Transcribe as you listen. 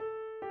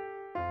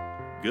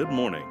Good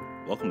morning.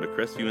 Welcome to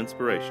Crestview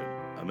Inspiration,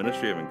 a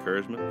ministry of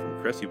encouragement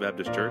from Crestview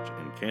Baptist Church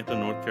in Canton,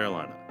 North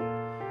Carolina.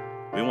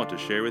 We want to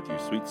share with you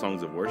sweet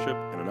songs of worship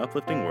and an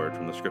uplifting word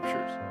from the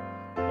Scriptures.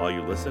 While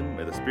you listen,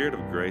 may the Spirit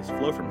of grace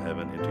flow from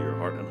heaven into your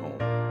heart and home,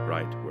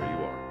 right where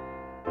you are.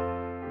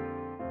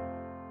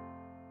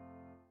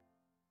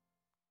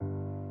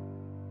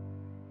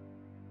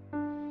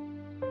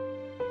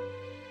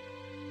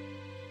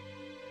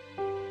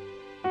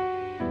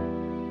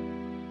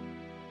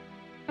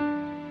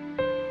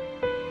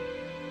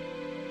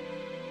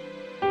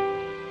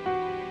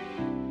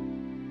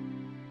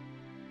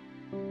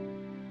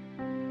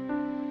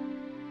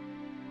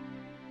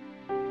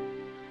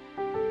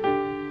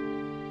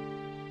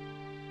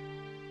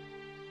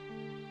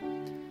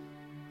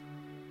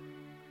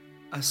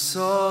 I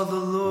saw the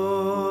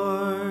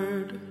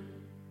Lord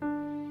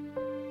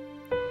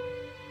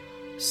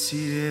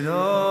seated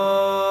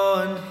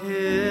on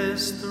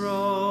his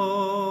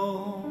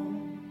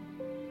throne.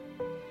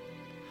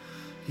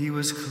 He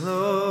was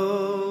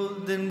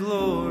clothed in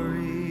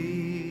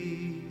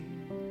glory,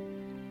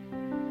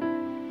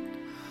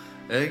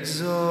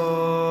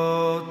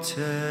 exalted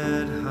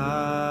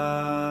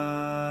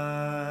high,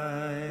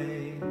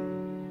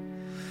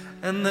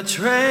 and the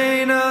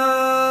train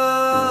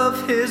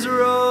of his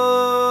robe,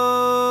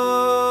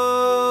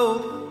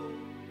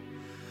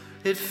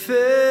 it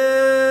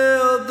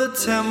filled the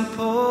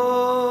temple.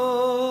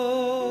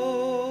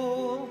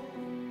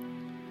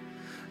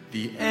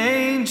 The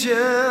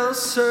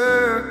angels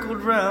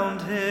circled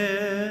round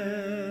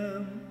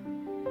him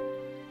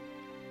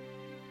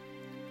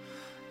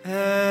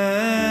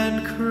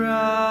and cried,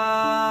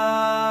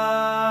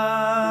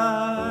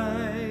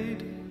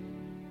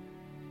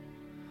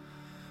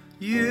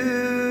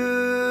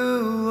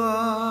 "You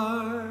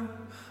are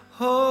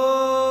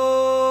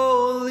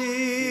holy,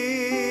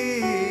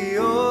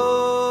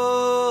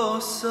 oh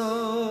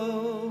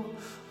so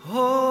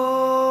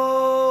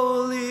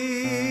holy.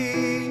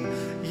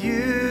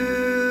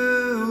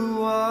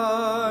 You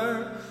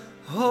are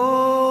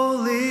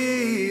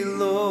holy,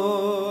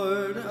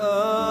 Lord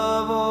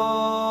of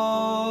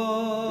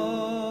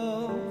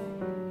all.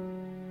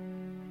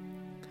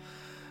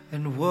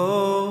 And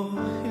woe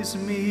is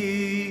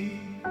me,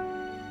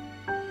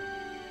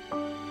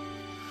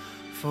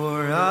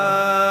 for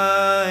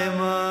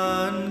I'm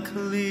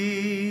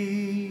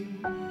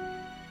unclean,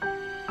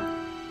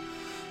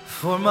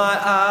 for my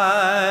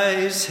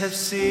eyes have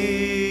seen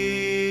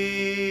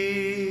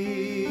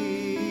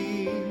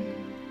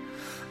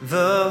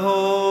the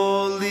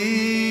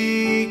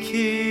Holy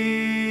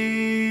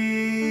King,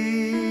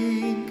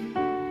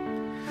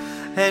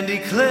 and he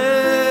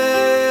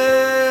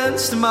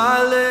cleansed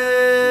my lips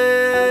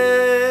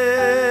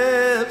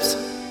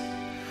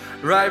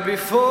right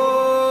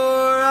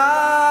before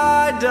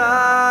I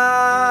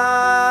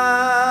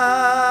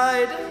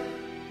died,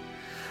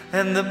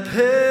 and the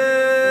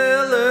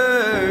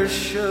pillars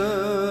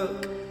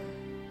shook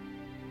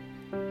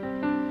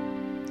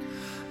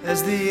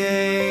as the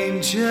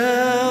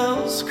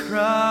angels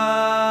cried,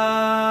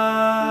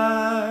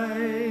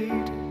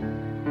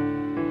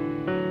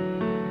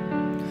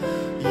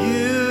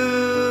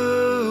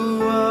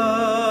 "You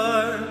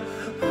are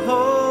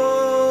holy,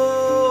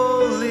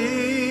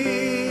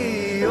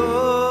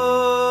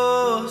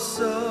 oh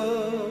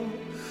so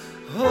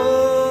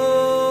holy.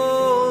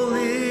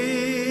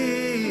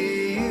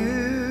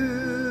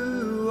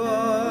 You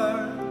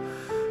are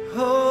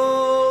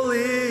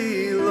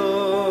holy,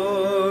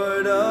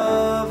 Lord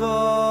of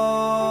all.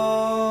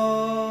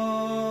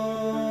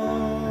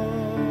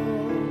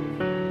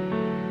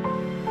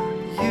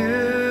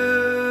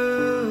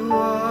 You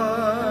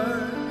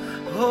are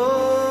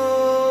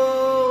holy,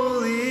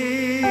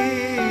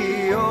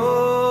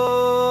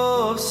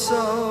 oh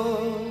so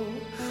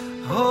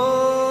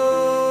holy.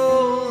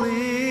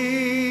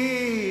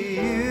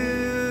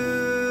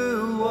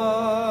 You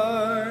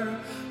are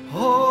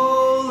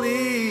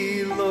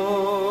holy,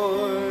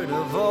 Lord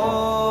of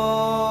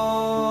all.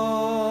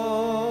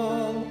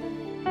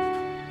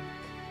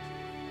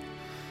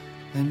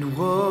 And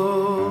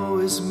woe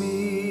is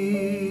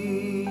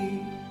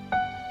me,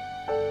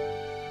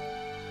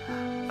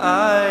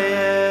 I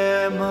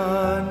am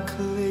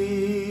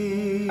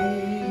unclean,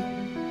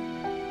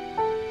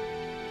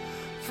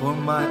 for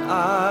my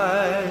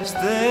eyes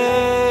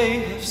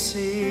they have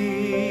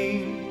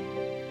seen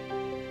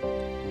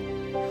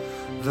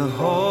the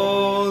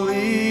Holy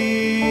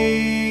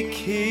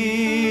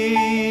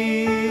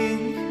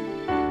King,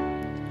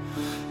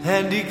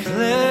 and he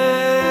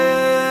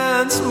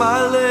cleansed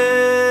my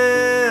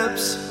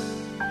lips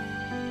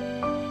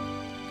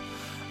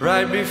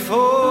right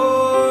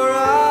before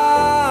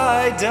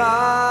I died,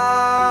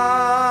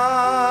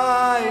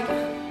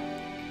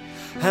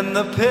 and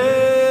the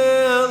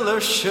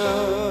pillar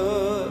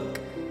shook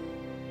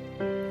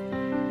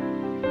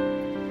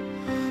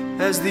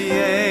as the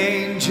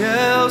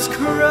angels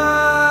cried,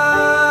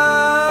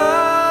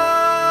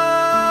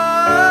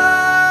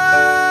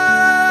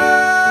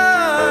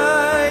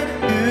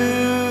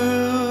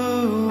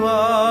 "You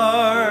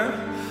are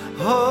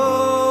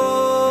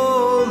holy,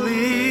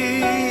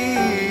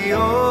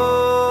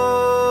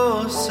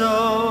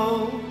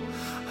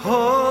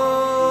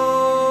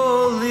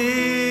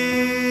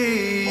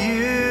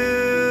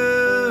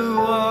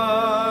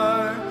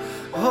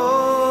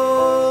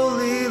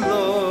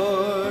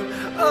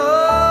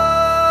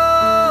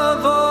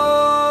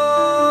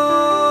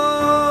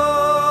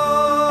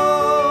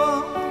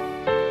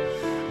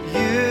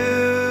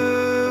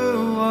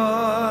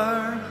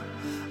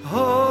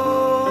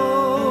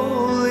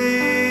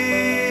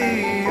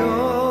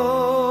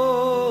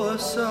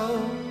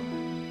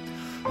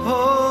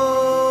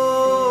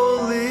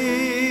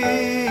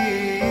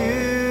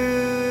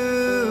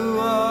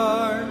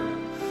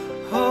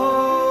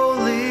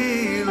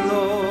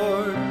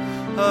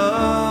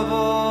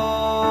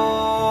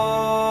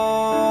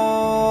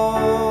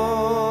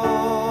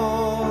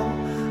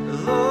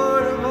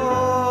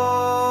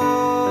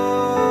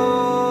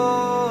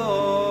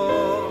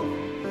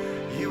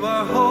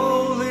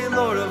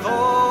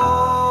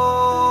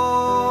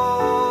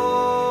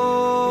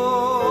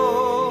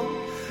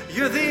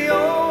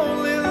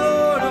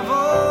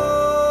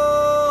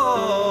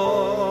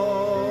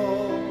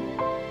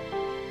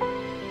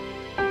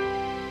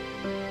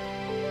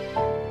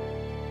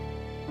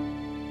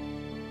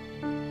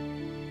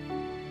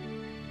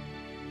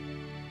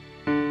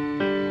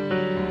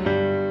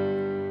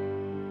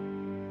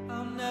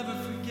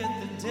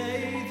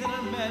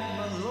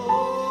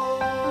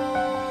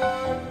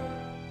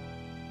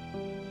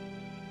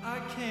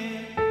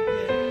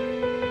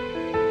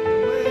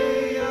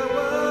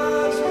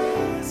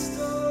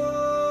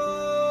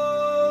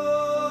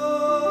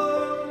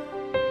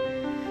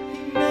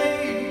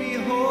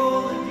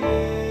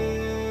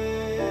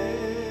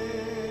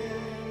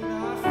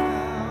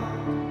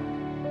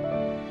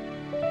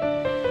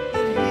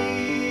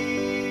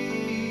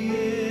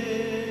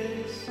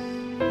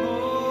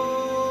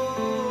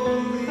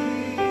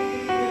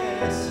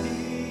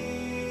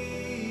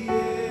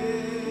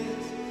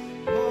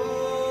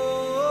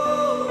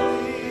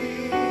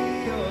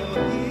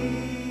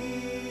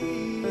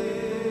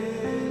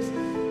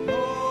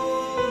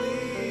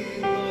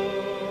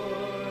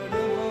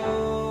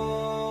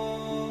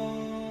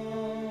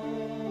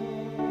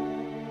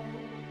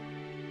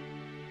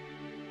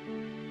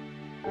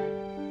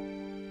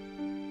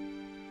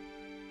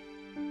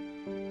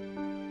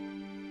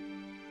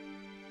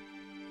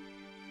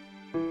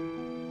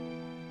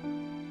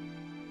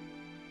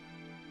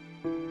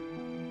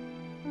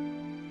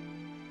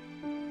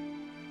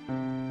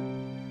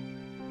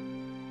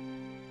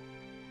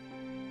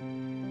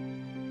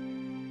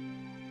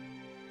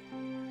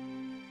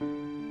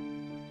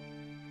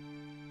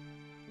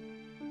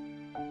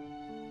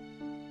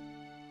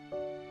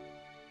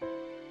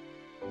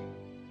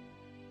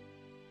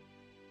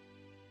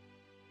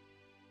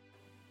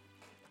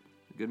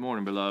 Good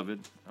morning, beloved.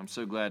 I'm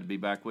so glad to be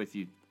back with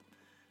you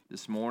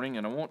this morning,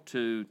 and I want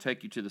to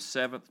take you to the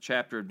 7th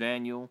chapter of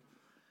Daniel.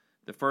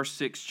 The first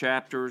 6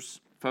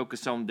 chapters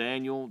focus on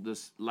Daniel. The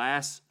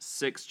last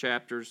 6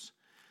 chapters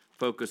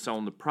focus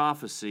on the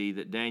prophecy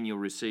that Daniel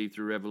received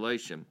through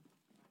Revelation.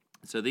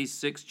 So these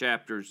 6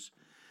 chapters,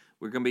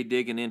 we're going to be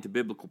digging into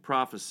biblical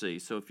prophecy.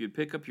 So if you'd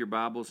pick up your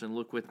Bibles and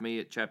look with me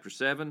at chapter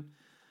 7,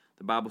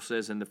 the Bible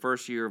says, in the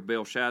first year of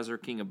Belshazzar,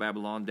 king of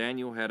Babylon,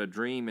 Daniel had a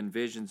dream and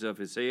visions of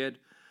his head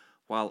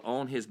while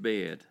on his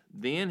bed.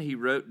 Then he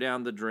wrote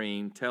down the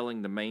dream,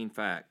 telling the main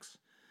facts.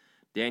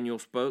 Daniel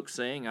spoke,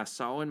 saying, I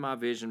saw in my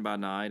vision by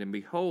night, and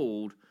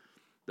behold,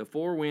 the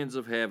 4 winds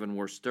of heaven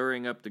were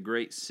stirring up the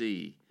great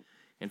sea,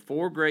 and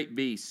 4 great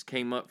beasts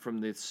came up from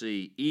the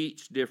sea,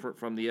 each different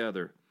from the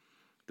other.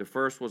 The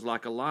first was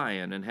like a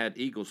lion and had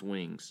eagle's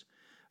wings.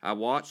 I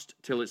watched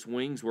till its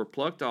wings were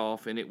plucked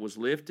off, and it was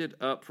lifted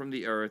up from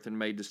the earth and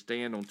made to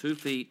stand on 2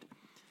 feet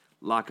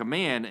like a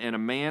man, and a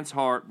man's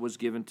heart was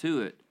given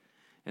to it.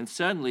 And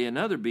suddenly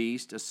another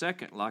beast, a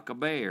second like a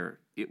bear.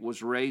 It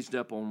was raised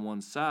up on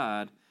one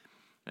side,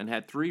 and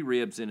had 3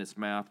 ribs in its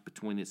mouth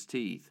between its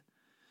teeth.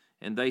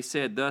 And they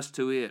said thus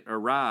to it,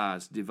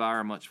 Arise,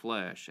 devour much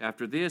flesh.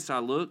 After this I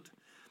looked,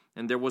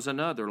 and there was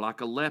another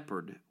like a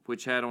leopard,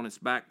 which had on its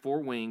back 4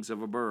 wings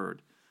of a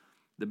bird.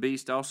 The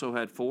beast also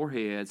had 4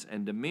 heads,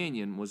 and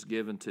dominion was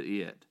given to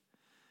it.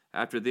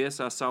 After this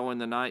I saw in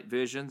the night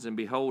visions, and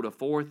behold, a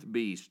 4th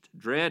beast,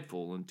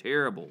 dreadful and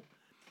terrible,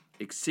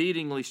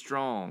 exceedingly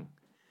strong.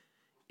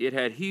 It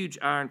had huge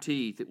iron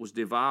teeth. It was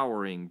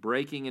devouring,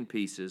 breaking in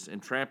pieces,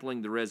 and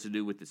trampling the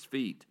residue with its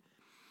feet.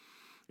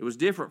 It was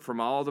different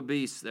from all the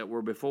beasts that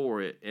were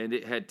before it, and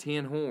it had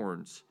 10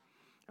 horns.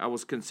 I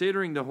was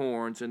considering the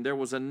horns, and there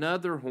was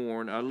another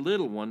horn, a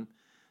little one,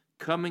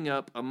 coming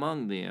up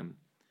among them,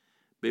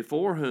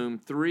 before whom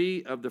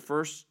 3 of the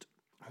first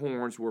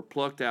horns were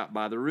plucked out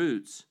by the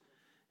roots.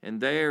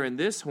 And there in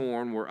this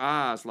horn were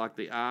eyes like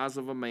the eyes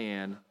of a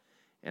man,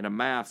 and a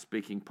mouth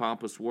speaking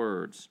pompous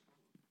words.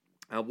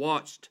 I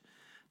watched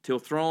till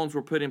thrones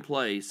were put in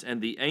place, and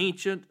the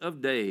Ancient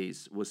of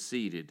Days was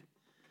seated.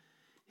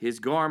 His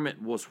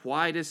garment was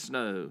white as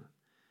snow,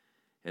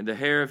 and the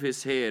hair of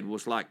his head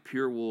was like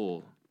pure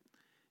wool.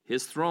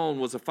 His throne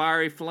was a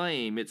fiery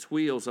flame, its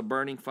wheels a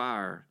burning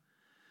fire.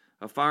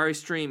 A fiery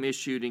stream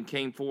issued and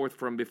came forth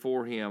from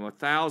before him.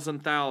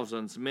 1,000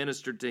 thousands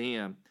ministered to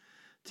him.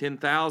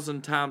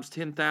 10,000 times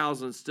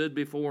 10,000 stood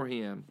before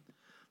him.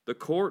 The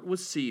court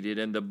was seated,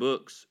 and the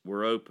books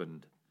were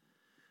opened.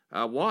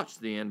 I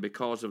watched then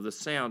because of the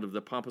sound of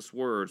the pompous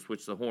words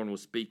which the horn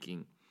was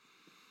speaking.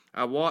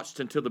 I watched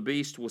until the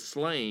beast was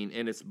slain,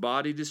 and its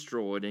body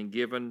destroyed and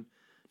given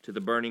to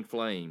the burning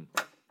flame.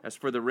 As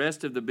for the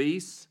rest of the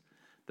beasts,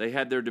 they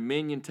had their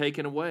dominion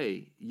taken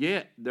away,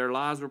 yet their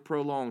lives were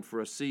prolonged for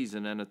a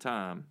season and a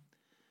time.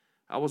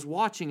 I was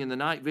watching in the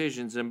night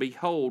visions, and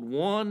behold,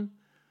 one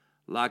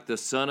like the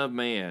Son of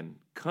Man,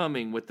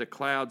 coming with the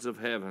clouds of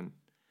heaven.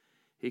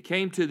 He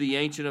came to the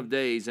Ancient of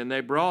Days, and they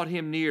brought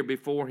him near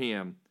before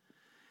him.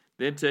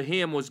 Then to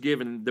him was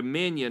given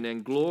dominion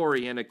and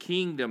glory and a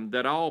kingdom,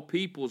 that all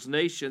peoples,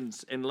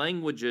 nations, and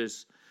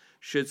languages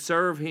should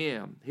serve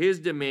him. His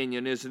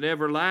dominion is an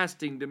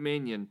everlasting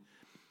dominion,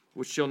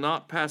 which shall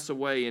not pass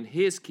away, and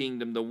his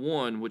kingdom the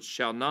one which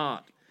shall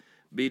not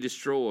be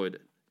destroyed.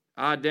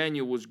 I,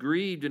 Daniel, was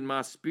grieved in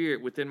my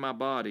spirit within my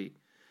body,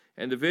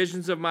 and the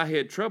visions of my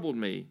head troubled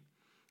me.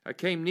 I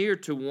came near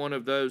to one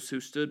of those who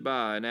stood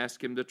by and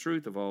asked him the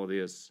truth of all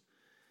this.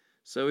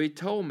 So he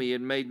told me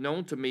and made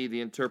known to me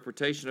the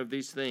interpretation of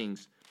these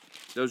things.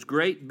 Those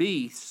great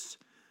beasts,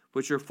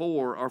 which are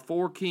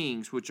 4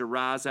 kings which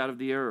arise out of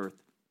the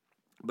earth.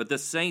 But the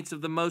saints of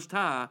the Most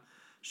High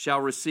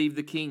shall receive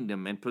the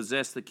kingdom and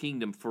possess the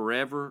kingdom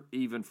forever,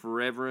 even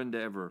forever and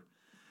ever.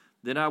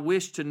 Then I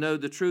wished to know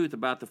the truth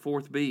about the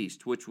 4th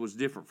beast, which was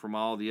different from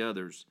all the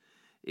others,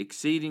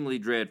 exceedingly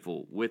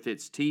dreadful, with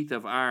its teeth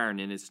of iron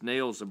and its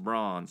nails of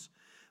bronze,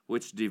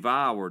 which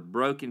devoured,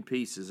 broke in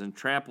pieces, and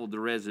trampled the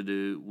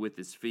residue with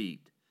its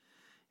feet.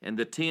 And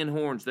the 10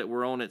 horns that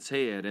were on its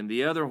head, and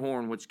the other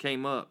horn which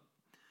came up,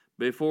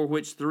 before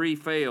which 3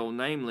 fell,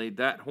 namely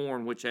that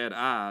horn which had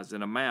eyes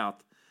and a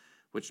mouth,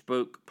 which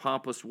spoke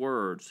pompous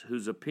words,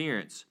 whose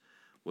appearance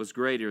was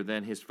greater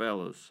than his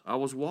fellows. I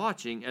was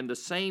watching, and the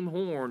same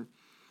horn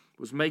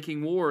was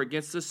making war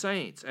against the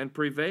saints, and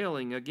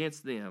prevailing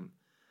against them,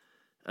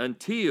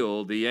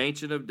 until the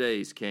Ancient of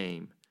Days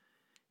came,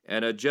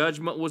 and a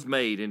judgment was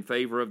made in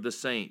favor of the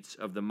saints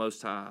of the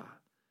Most High.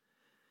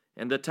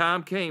 And the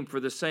time came for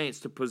the saints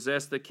to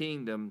possess the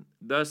kingdom.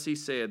 Thus he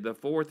said, the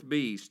 4th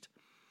beast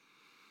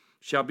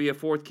shall be a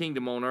 4th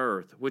kingdom on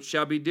earth, which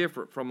shall be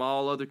different from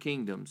all other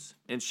kingdoms,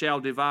 and shall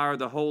devour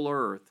the whole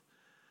earth,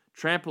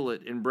 trample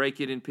it and break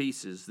it in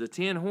pieces. The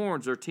 10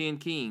 horns are 10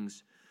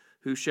 kings,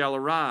 who shall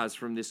arise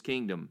from this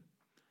kingdom.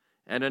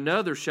 And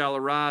another shall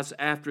arise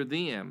after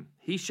them.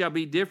 He shall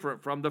be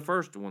different from the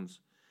first ones,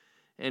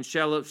 and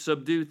shall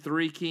subdue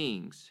 3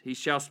 kings. He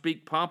shall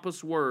speak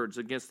pompous words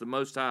against the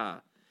Most High.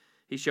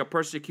 He shall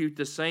persecute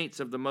the saints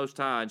of the Most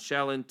High, and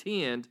shall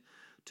intend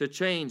to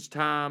change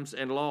times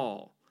and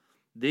law.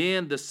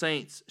 Then the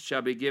saints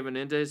shall be given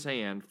into his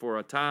hand for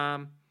a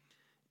time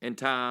and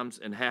times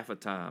and half a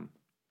time.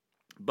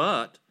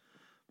 But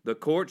the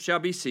court shall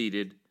be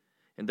seated,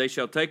 and they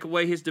shall take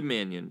away his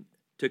dominion,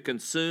 to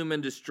consume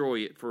and destroy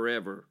it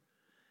forever.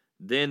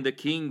 Then the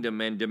kingdom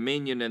and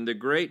dominion and the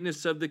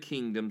greatness of the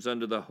kingdoms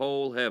under the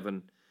whole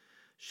heaven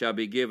shall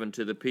be given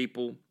to the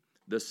people,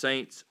 the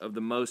saints of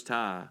the Most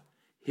High.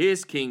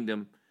 His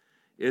kingdom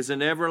is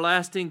an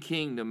everlasting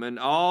kingdom, and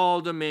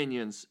all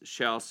dominions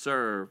shall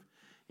serve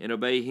and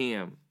obey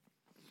him.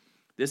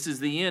 This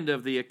is the end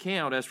of the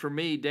account. As for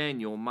me,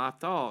 Daniel, my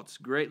thoughts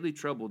greatly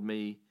troubled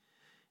me,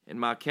 and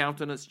my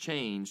countenance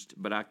changed,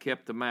 but I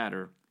kept the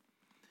matter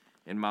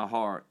in my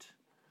heart.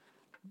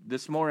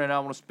 This morning I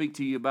want to speak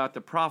to you about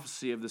the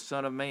prophecy of the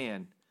Son of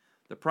Man.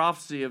 The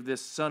prophecy of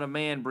this Son of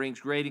Man brings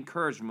great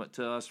encouragement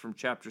to us from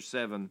chapter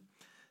 7.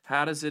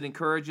 How does it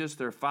encourage us?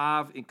 There are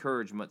 5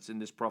 encouragements in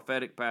this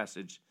prophetic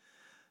passage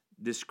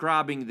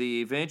describing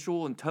the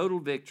eventual and total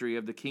victory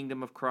of the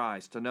kingdom of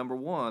Christ. Number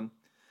 1,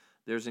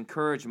 there's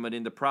encouragement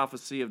in the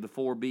prophecy of the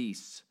 4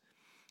 beasts.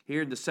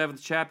 Here in the 7th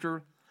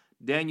chapter,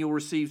 Daniel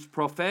receives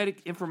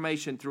prophetic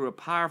information through a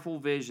powerful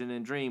vision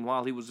and dream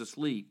while he was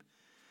asleep.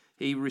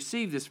 He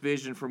received this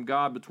vision from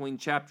God between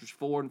chapters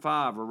 4 and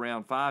 5,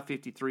 around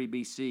 553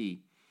 BC.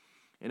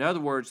 In other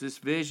words, this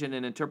vision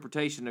and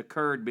interpretation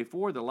occurred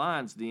before the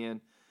lion's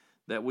den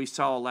that we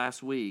saw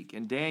last week.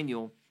 And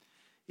Daniel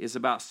is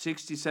about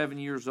 67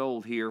 years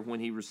old here when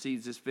he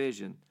receives this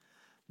vision.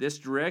 This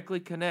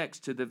directly connects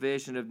to the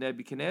vision of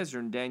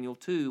Nebuchadnezzar in Daniel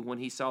 2 when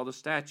he saw the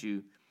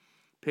statue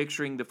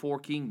picturing the 4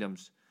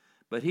 kingdoms.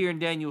 But here in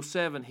Daniel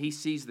 7, he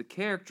sees the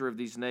character of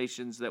these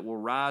nations that will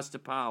rise to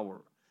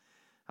power.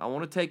 I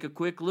want to take a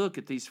quick look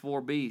at these 4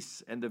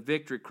 beasts and the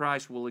victory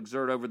Christ will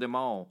exert over them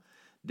all.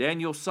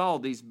 Daniel saw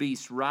these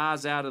beasts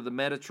rise out of the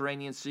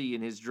Mediterranean Sea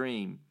in his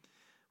dream,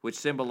 which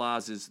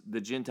symbolizes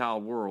the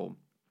Gentile world.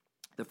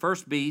 The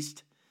first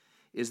beast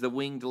is the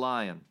winged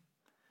lion.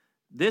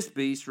 This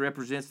beast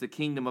represents the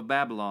kingdom of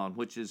Babylon,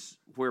 which is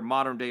where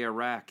modern-day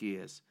Iraq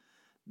is.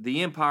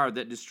 The empire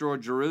that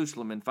destroyed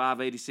Jerusalem in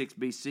 586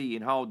 BC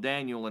and hauled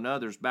Daniel and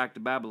others back to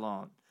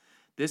Babylon.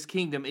 This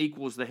kingdom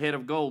equals the head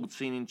of gold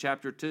seen in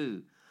chapter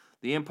 2.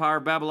 The empire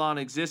of Babylon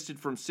existed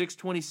from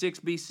 626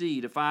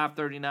 BC to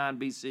 539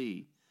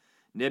 BC.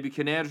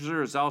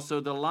 Nebuchadnezzar is also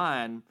the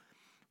lion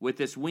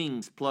with its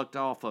wings plucked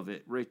off of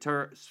it,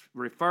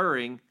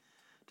 referring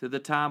to the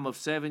time of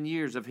 7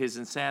 years of his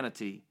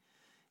insanity,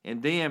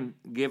 and then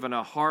given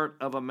a heart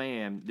of a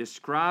man,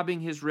 describing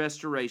his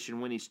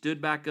restoration when he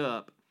stood back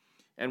up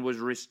and was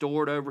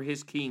restored over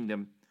his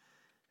kingdom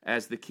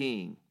as the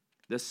king.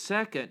 The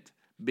second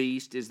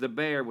beast is the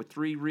bear with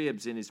 3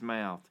 ribs in his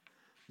mouth.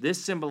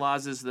 This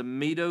symbolizes the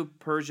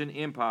Medo-Persian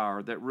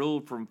Empire that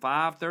ruled from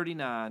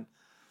 539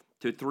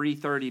 to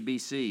 330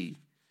 BC.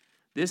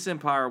 This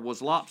empire was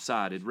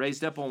lopsided,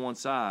 raised up on one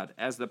side,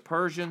 as the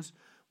Persians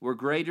were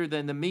greater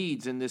than the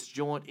Medes in this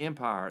joint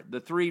empire. The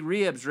 3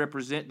 ribs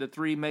represent the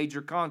 3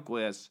 major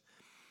conquests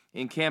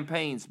in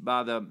campaigns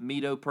by the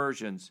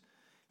Medo-Persians: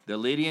 the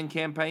Lydian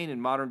campaign in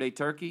modern-day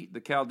Turkey,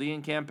 the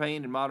Chaldean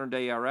campaign in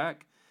modern-day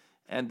Iraq,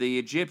 and the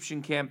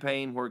Egyptian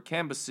campaign where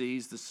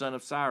Cambyses, the son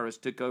of Cyrus,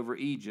 took over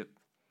Egypt.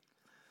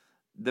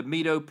 The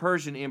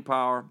Medo-Persian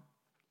Empire,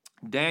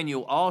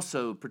 Daniel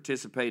also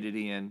participated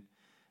in,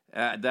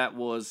 that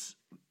was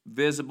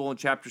visible in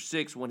chapter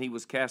 6 when he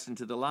was cast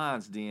into the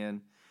lion's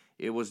den.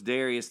 It was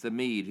Darius the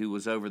Mede who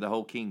was over the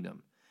whole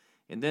kingdom.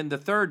 And then the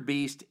third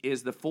beast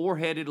is the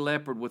 4-headed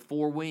leopard with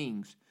 4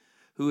 wings,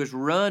 who is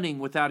running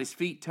without his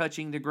feet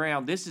touching the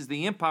ground. This is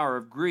the empire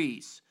of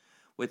Greece,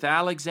 with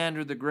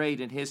Alexander the Great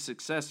and his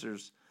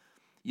successors.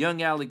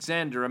 Young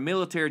Alexander, a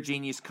military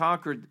genius,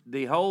 conquered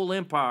the whole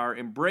empire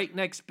in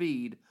breakneck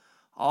speed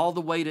all the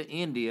way to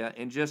India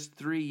in just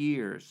 3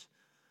 years.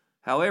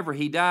 However,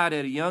 he died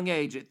at a young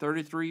age at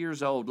 33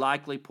 years old,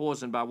 likely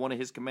poisoned by one of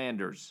his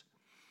commanders.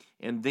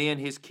 And then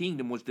his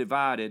kingdom was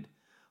divided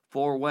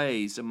 4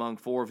 ways among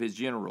 4 of his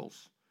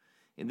generals.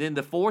 And then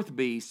the fourth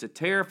beast, a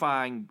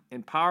terrifying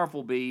and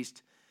powerful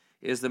beast,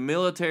 is the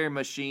military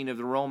machine of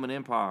the Roman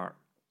Empire.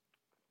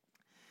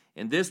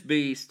 And this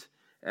beast,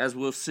 as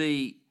we'll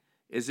see,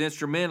 is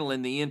instrumental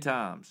in the end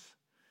times.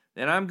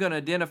 Then I'm going to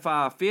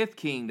identify a 5th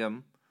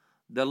kingdom,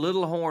 the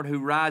little horn who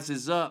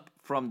rises up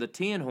from the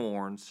 10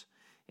 horns.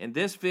 And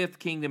this 5th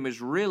kingdom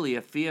is really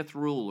a 5th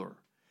ruler.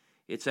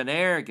 It's an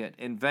arrogant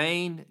and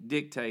vain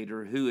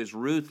dictator who is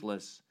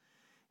ruthless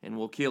and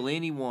will kill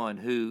anyone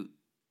who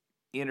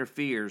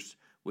interferes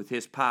with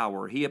his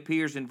power. He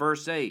appears in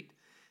verse 8,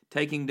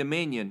 taking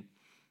dominion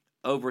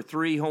over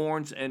 3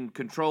 horns and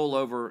control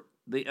over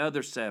the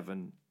other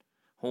 7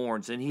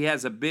 horns. And he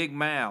has a big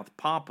mouth,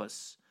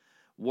 pompous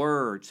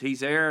words.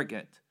 He's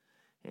arrogant,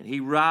 and he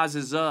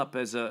rises up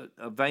as a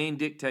vain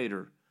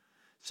dictator.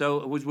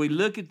 So as we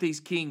look at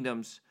these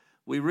kingdoms,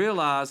 we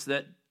realize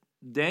that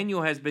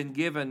Daniel has been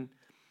given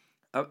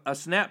a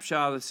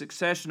snapshot of the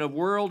succession of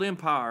world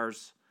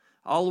empires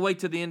all the way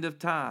to the end of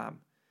time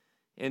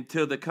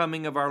until the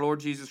coming of our Lord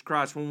Jesus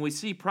Christ. When we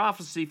see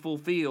prophecy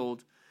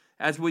fulfilled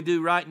as we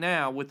do right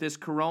now with this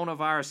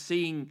coronavirus,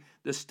 seeing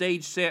the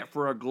stage set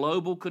for a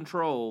global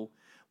control,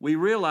 we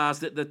realize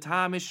that the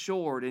time is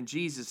short and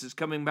Jesus is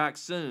coming back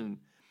soon.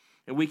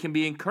 And we can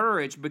be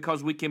encouraged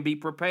because we can be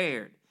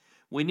prepared.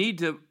 We need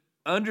to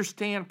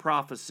understand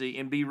prophecy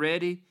and be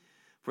ready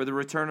for the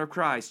return of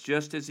Christ,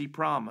 just as he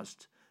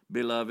promised.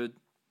 Beloved,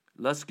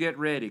 let's get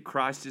ready.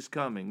 Christ is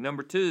coming.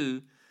 Number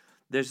 2,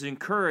 there's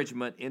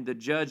encouragement in the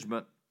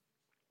judgment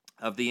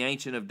of the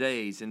Ancient of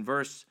Days. In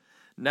verse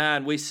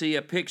 9, we see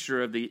a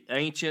picture of the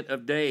Ancient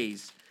of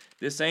Days.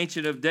 This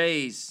Ancient of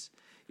Days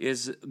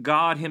is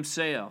God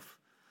himself.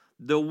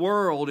 The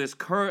world is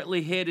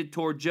currently headed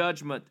toward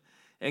judgment,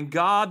 and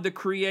God, the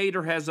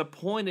Creator, has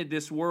appointed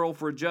this world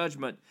for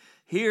judgment.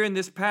 Here in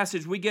this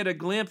passage, we get a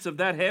glimpse of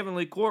that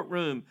heavenly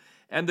courtroom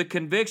and the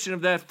conviction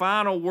of that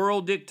final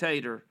world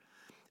dictator.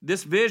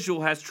 This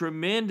visual has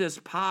tremendous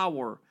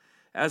power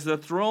as the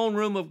throne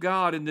room of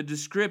God in the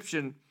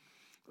description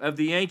of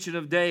the Ancient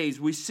of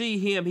Days. We see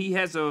him. He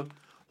has a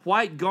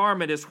white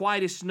garment as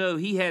white as snow.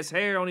 He has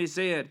hair on his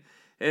head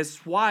as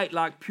white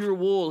like pure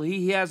wool.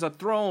 He has a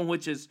throne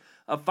which is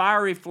a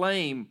fiery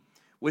flame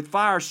with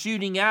fire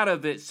shooting out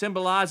of it,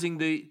 symbolizing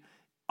the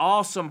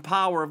awesome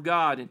power of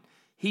God. And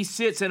he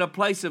sits in a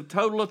place of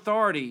total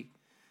authority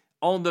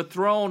on the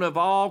throne of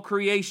all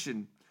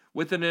creation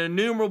with an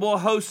innumerable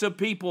host of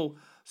people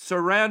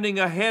surrounding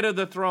ahead of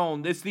the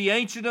throne. It's the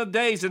Ancient of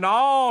Days in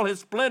all his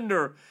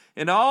splendor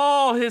and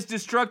all his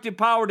destructive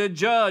power to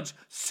judge,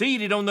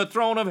 seated on the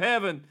throne of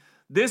heaven.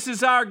 This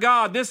is our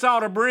God. This ought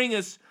to bring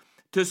us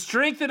to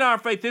strengthen our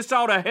faith. This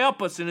ought to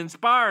help us and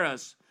inspire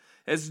us.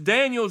 As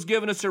Daniel's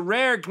given us a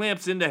rare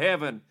glimpse into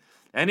heaven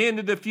and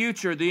into the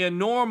future, the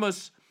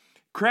enormous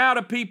crowd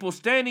of people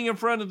standing in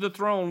front of the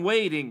throne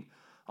waiting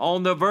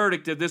on the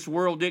verdict of this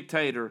world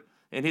dictator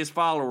and his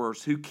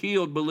followers who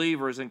killed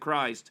believers in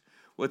Christ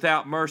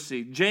without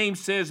mercy. James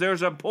says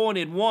there's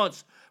appointed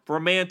once for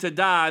a man to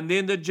die, and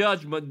then the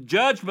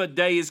judgment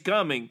day is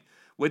coming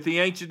with the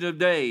Ancient of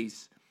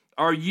Days.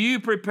 Are you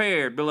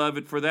prepared,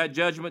 beloved, for that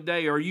judgment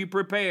day? Are you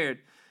prepared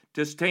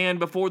to stand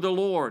before the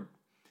Lord?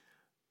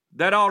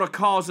 That ought to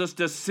cause us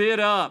to sit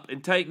up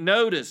and take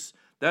notice.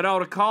 That ought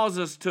to cause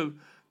us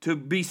to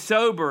be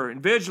sober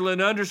and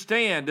vigilant and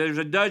understand there's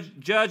a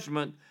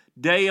judgment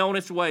day on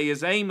its way.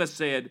 As Amos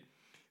said,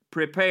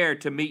 prepare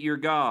to meet your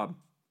God.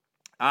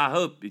 I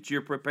hope that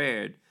you're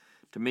prepared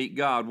to meet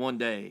God one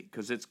day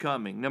because it's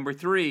coming. Number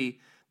 3,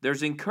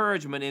 there's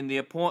encouragement in the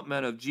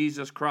appointment of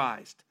Jesus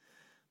Christ,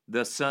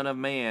 the Son of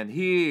Man.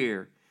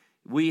 Here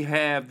we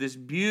have this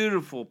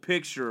beautiful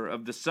picture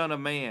of the Son of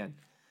Man.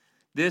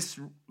 This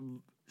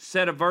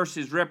set of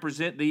verses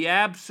represent the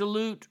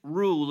absolute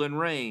rule and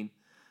reign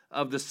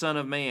of the Son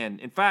of Man.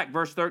 In fact,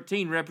 verse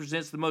 13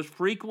 represents the most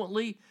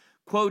frequently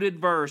quoted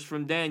verse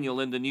from Daniel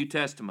in the New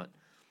Testament.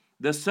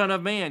 The Son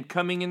of Man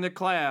coming in the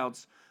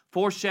clouds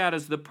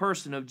foreshadows the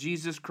person of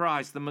Jesus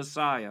Christ, the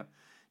Messiah.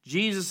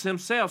 Jesus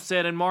himself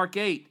said in Mark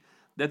 8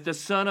 that the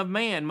Son of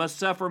Man must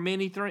suffer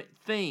many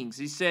things.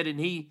 He said,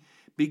 and he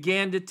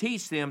began to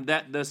teach them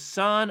that the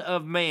Son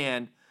of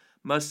Man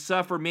must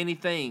suffer many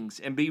things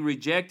and be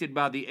rejected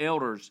by the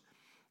elders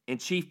and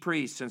chief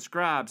priests and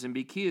scribes and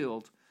be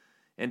killed,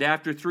 and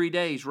after 3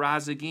 days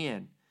rise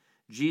again.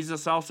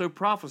 Jesus also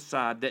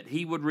prophesied that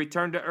he would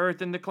return to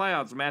earth in the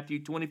clouds,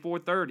 Matthew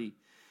 24:30.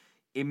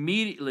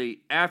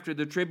 Immediately after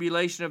the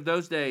tribulation of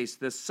those days,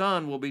 the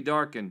sun will be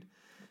darkened,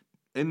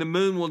 and the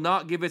moon will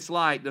not give its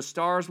light. The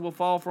stars will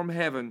fall from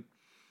heaven,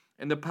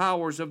 and the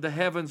powers of the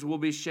heavens will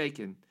be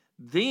shaken.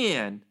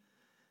 Then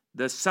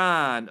the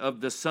sign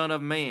of the Son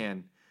of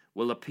Man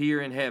will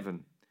appear in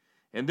heaven.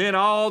 And then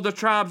all the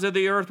tribes of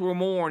the earth will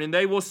mourn, and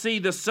they will see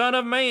the Son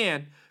of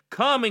Man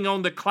coming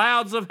on the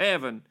clouds of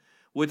heaven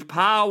with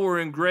power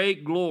and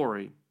great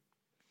glory.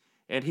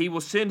 And he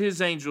will send his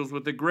angels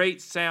with the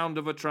great sound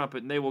of a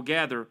trumpet, and they will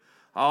gather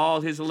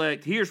all his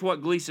elect. Here's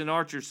what Gleason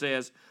Archer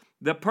says.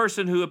 The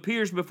person who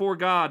appears before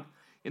God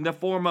in the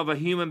form of a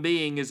human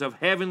being is of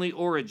heavenly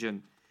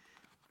origin.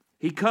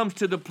 He comes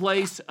to the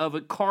place of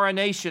a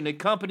coronation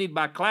accompanied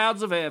by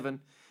clouds of heaven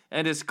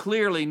and is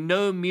clearly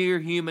no mere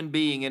human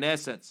being in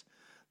essence.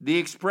 The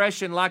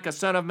expression like a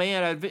son of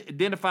man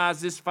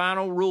identifies this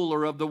final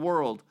ruler of the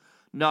world,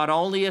 not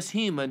only as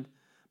human,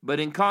 but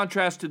in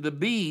contrast to the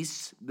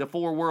beasts, the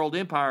 4 world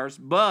empires,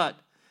 but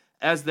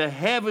as the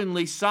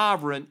heavenly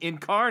sovereign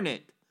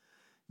incarnate.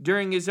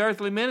 During his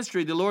earthly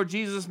ministry, the Lord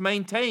Jesus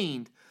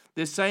maintained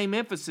the same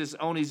emphasis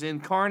on his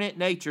incarnate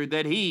nature,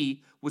 that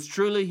he was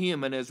truly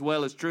human as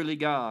well as truly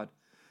God.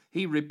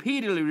 He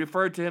repeatedly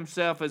referred to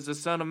himself as the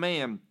Son of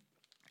Man,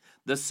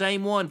 the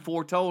same one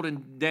foretold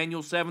in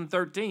Daniel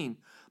 7:13.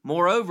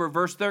 Moreover,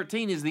 verse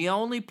 13 is the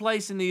only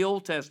place in the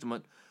Old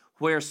Testament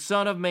where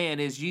Son of Man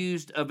is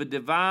used of a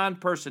divine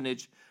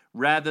personage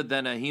rather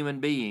than a human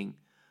being.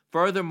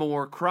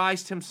 Furthermore,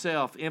 Christ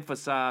himself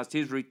emphasized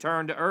his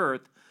return to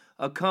earth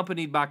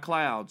accompanied by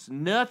clouds.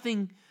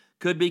 Nothing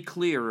could be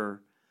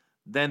clearer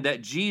than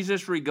that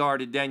Jesus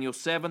regarded Daniel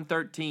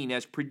 7:13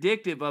 as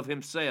predictive of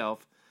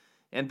himself,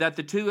 and that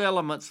the two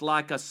elements,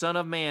 like a son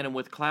of man and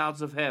with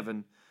clouds of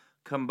heaven,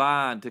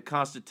 combine to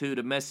constitute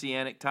a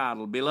messianic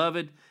title.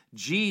 Beloved,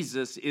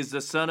 Jesus is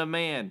the Son of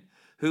Man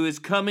who is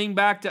coming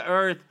back to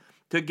earth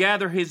to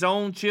gather his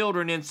own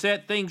children and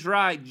set things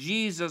right.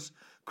 Jesus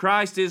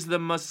Christ is the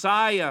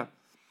Messiah,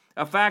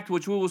 a fact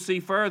which we will see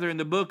further in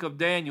the book of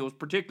Daniel,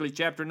 particularly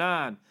chapter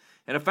 9,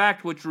 and a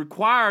fact which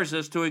requires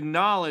us to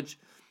acknowledge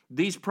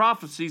these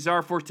prophecies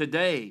are for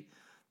today.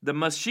 The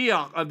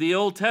Mashiach of the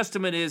Old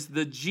Testament is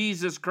the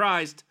Jesus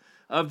Christ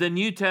of the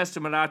New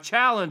Testament. I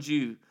challenge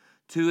you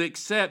to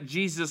accept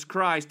Jesus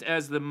Christ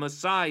as the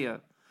Messiah,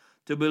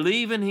 to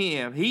believe in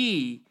him.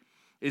 He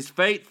is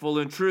faithful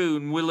and true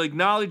and will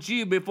acknowledge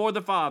you before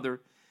the Father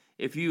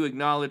if you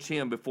acknowledge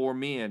him before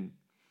men.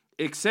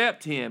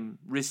 Accept him,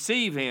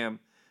 receive him,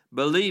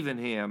 believe in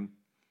him.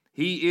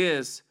 He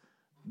is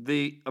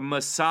the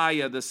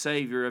Messiah, the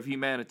Savior of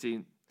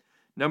humanity.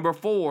 Number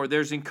 4,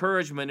 there's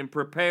encouragement in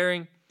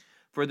preparing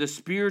for the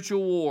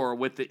spiritual war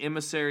with the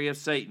emissary of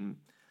Satan,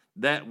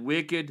 that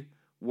wicked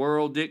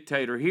world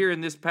dictator. Here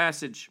in this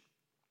passage,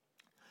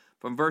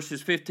 from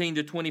verses 15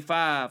 to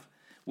 25,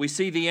 we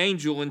see the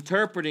angel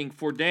interpreting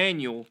for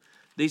Daniel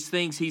these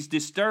things. He's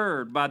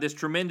disturbed by this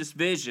tremendous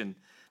vision.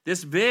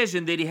 This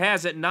vision that he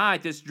has at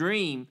night, this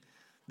dream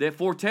that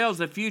foretells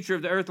the future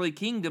of the earthly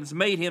kingdoms,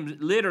 made him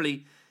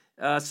literally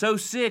so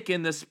sick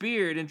in the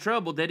spirit and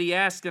troubled that he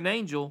asked an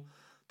angel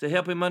to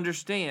help him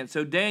understand.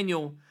 So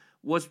Daniel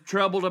was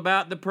troubled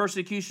about the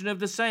persecution of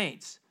the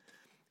saints.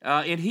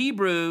 In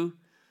Hebrew,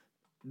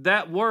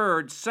 that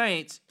word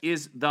saints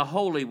is the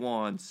holy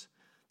ones.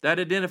 That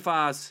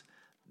identifies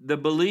the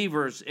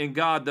believers in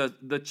God,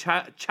 the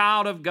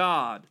child of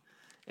God,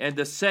 and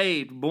the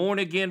saved, born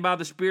again by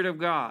the Spirit of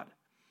God.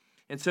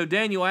 And so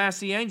Daniel asked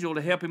the angel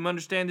to help him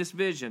understand this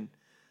vision,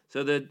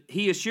 so that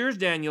he assures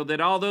Daniel that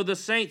although the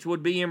saints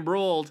would be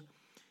embroiled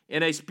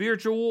in a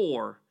spiritual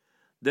war,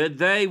 that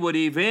they would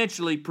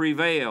eventually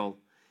prevail,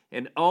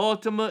 and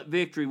ultimate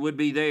victory would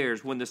be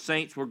theirs when the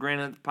saints were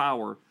granted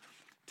power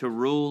to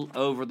rule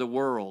over the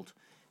world.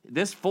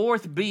 This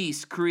fourth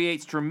beast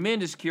creates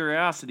tremendous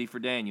curiosity for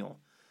Daniel,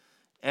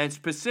 and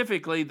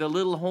specifically the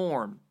little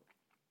horn.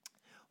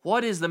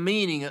 What is the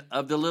meaning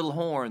of the little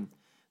horn?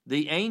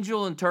 The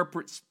angel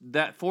interprets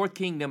that fourth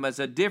kingdom as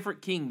a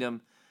different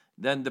kingdom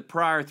than the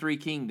prior three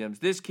kingdoms.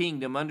 This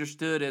kingdom,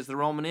 understood as the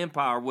Roman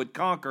Empire, would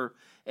conquer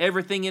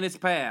everything in its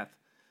path.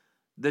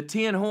 The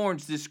 10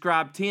 horns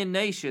describe 10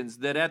 nations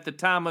that at the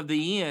time of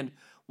the end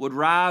would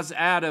rise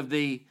out of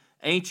the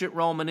ancient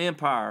Roman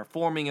Empire,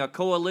 forming a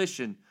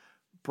coalition,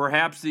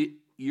 perhaps the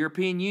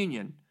European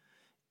Union.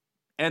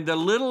 And the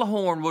little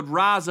horn would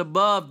rise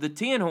above the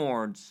 10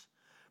 horns,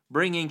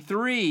 bringing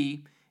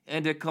 3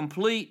 into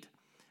complete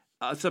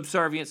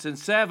subservience and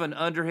 7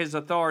 under his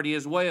authority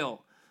as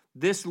well.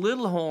 This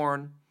little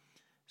horn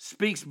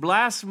speaks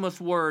blasphemous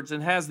words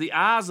and has the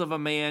eyes of a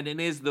man, and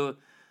is the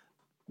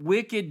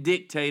wicked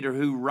dictator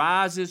who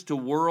rises to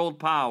world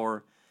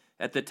power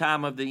at the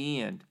time of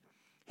the end.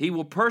 He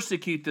will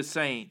persecute the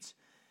saints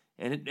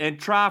and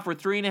try for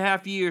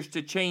 3.5 years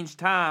to change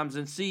times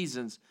and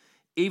seasons,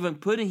 even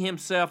putting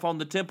himself on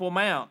the Temple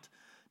Mount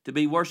to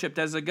be worshipped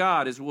as a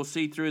god, as we'll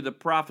see through the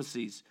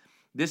prophecies.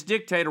 This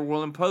dictator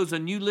will impose a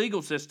new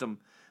legal system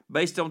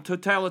based on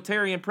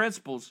totalitarian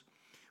principles,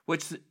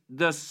 which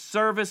the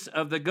service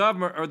of the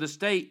government or the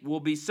state will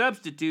be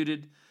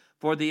substituted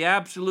for the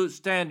absolute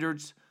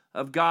standards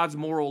of God's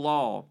moral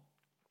law.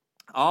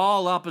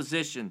 All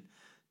opposition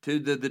to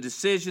the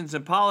decisions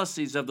and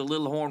policies of the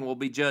little horn will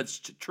be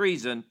judged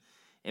treason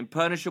and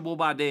punishable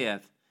by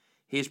death.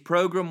 His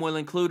program will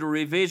include a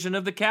revision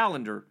of the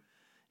calendar,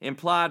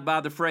 implied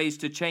by the phrase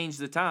to change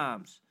the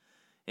times.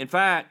 In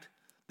fact,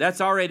 that's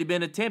already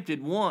been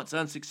attempted once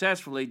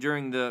unsuccessfully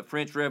during the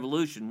French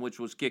Revolution, which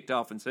was kicked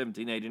off in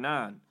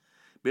 1789.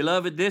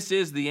 Beloved, this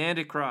is the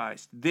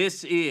Antichrist.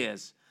 This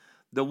is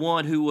the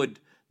one who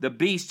would, the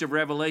beast of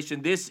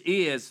Revelation. This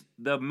is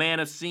the man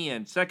of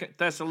sin. 2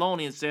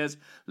 Thessalonians says,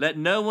 let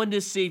no one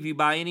deceive you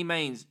by any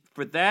means,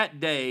 for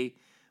that day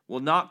will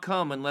not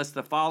come unless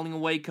the falling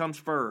away comes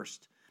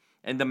first,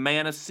 and the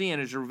man of sin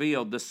is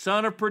revealed, the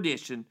son of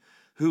perdition,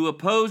 who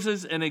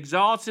opposes and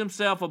exalts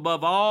himself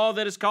above all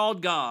that is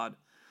called God,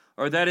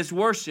 or that is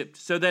worshipped,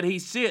 so that he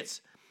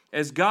sits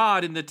as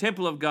God in the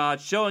temple of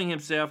God, showing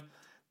himself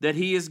that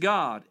he is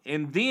God.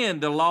 And then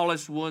the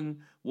lawless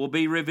one will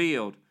be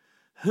revealed,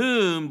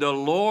 whom the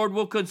Lord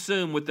will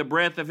consume with the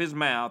breath of his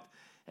mouth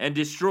and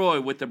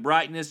destroy with the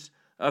brightness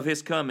of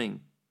his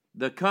coming.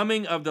 The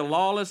coming of the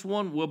lawless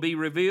one will be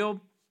revealed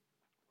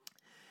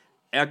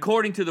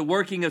according to the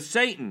working of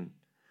Satan,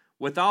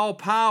 with all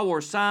power,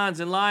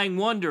 signs, and lying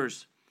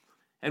wonders,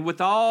 and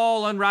with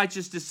all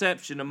unrighteous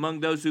deception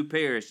among those who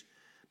perish,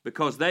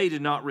 because they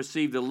did not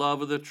receive the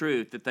love of the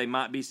truth, that they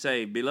might be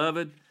saved.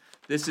 Beloved,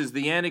 this is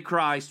the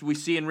Antichrist we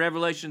see in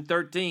Revelation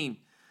 13.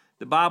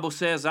 The Bible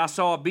says, I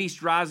saw a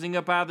beast rising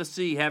up out of the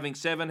sea, having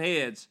 7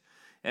 heads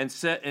and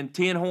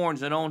 10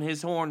 horns, and on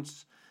his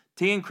horns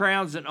 10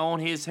 crowns, and on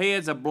his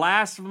heads a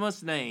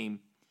blasphemous name.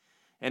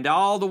 And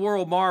all the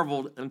world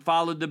marveled and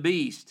followed the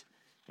beast.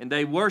 And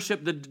they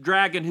worshipped the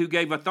dragon who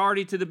gave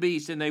authority to the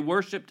beast, and they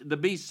worshipped the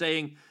beast,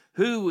 saying,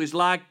 Who is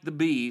like the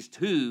beast?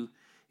 Who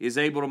is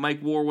able to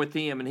make war with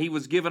him? And he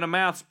was given a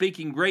mouth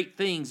speaking great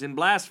things and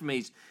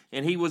blasphemies,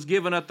 and he was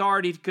given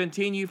authority to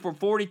continue for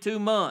 42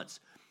 months,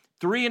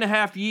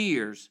 3.5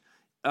 years,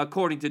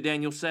 according to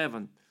Daniel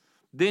 7.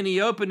 Then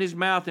he opened his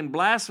mouth in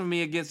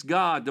blasphemy against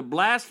God, to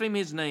blaspheme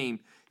his name,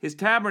 his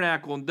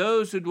tabernacle, and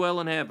those who dwell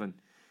in heaven.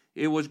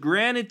 It was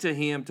granted to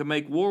him to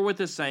make war with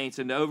the saints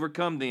and to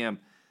overcome them,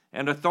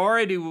 and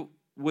authority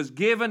was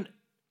given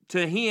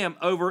to him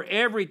over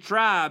every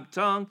tribe,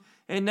 tongue,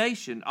 and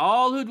nation.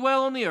 All who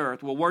dwell on the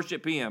earth will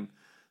worship him,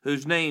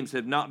 whose names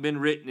have not been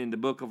written in the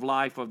book of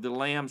life of the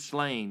Lamb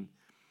slain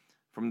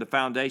from the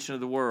foundation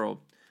of the world.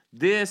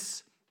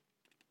 This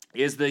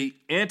is the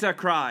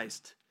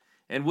Antichrist.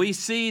 And we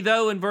see,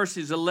 though, in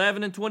verses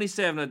 11 and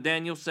 27 of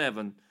Daniel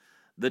 7,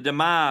 the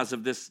demise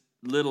of this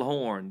little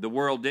horn, the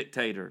world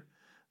dictator.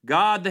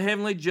 God, the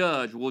heavenly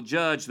judge, will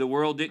judge the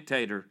world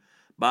dictator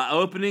by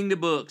opening the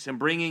books and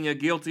bringing a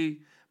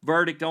guilty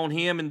verdict on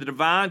him in the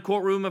divine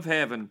courtroom of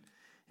heaven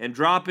and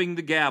dropping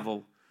the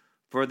gavel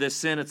for the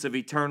sentence of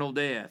eternal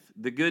death.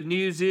 The good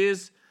news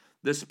is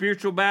the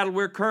spiritual battle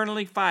we're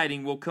currently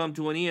fighting will come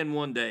to an end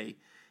one day,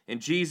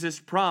 and Jesus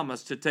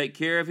promised to take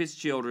care of his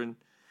children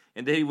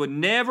and that he would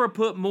never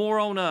put more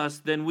on us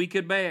than we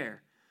could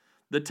bear.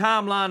 The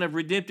timeline of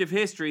redemptive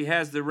history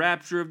has the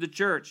rapture of the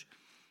church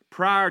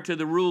prior to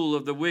the rule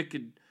of the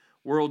wicked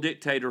world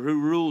dictator who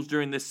rules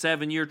during the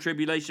 7-year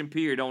tribulation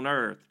period on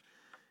earth.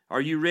 Are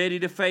you ready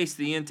to face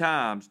the end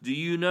times? Do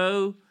you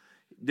know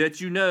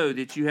that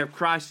you have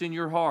Christ in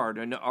your heart?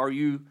 And are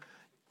you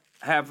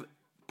have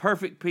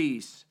perfect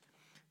peace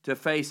to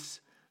face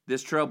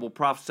this trouble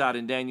prophesied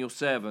in Daniel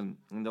 7?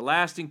 And the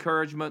last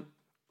encouragement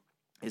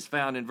is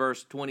found in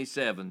verse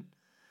 27.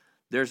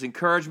 There's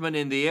encouragement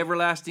in the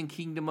everlasting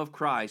kingdom of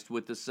Christ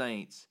with the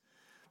saints.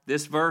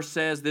 This verse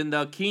says, "Then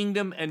the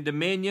kingdom and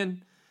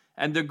dominion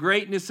and the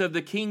greatness of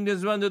the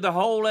kingdoms under the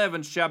whole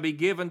heavens shall be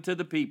given to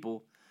the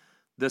people,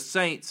 the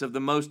saints of the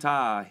Most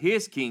High.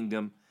 His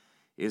kingdom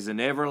is an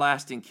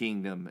everlasting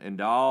kingdom, and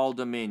all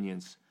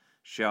dominions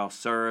shall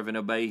serve and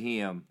obey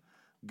him."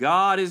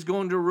 God is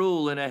going to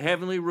rule in a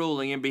heavenly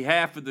ruling in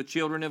behalf of the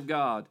children of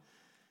God.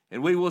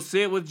 And we will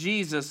sit with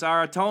Jesus,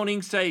 our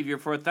atoning Savior,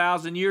 for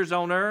 1,000 years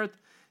on earth,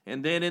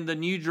 and then in the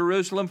New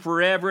Jerusalem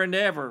forever and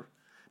ever.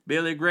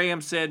 Billy Graham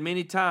said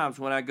many times,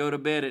 when I go to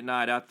bed at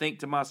night, I think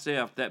to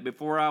myself that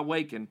before I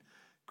awaken,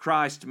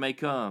 Christ may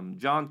come.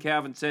 John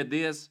Calvin said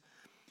this,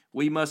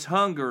 "We must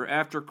hunger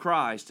after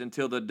Christ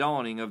until the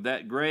dawning of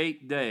that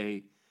great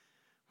day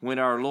when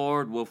our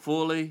Lord will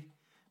fully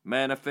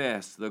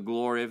manifest the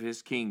glory of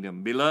his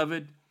kingdom."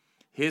 Beloved,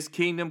 his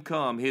kingdom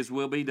come, his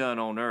will be done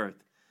on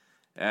earth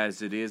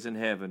as it is in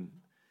heaven.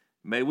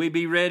 May we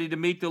be ready to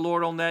meet the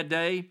Lord on that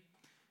day,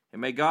 and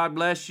may God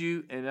bless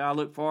you, and I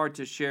look forward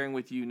to sharing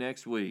with you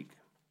next week.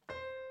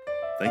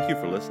 Thank you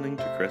for listening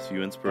to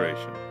Crestview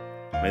Inspiration.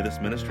 May this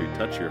ministry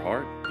touch your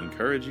heart,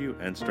 encourage you,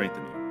 and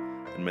strengthen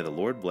you, and may the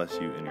Lord bless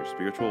you in your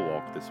spiritual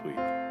walk this week.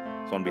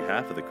 So on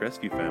behalf of the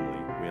Crestview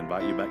family, we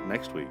invite you back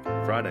next week,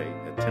 Friday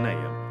at 10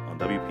 a.m. on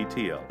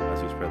WPTL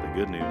as we spread the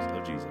good news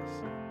of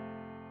Jesus.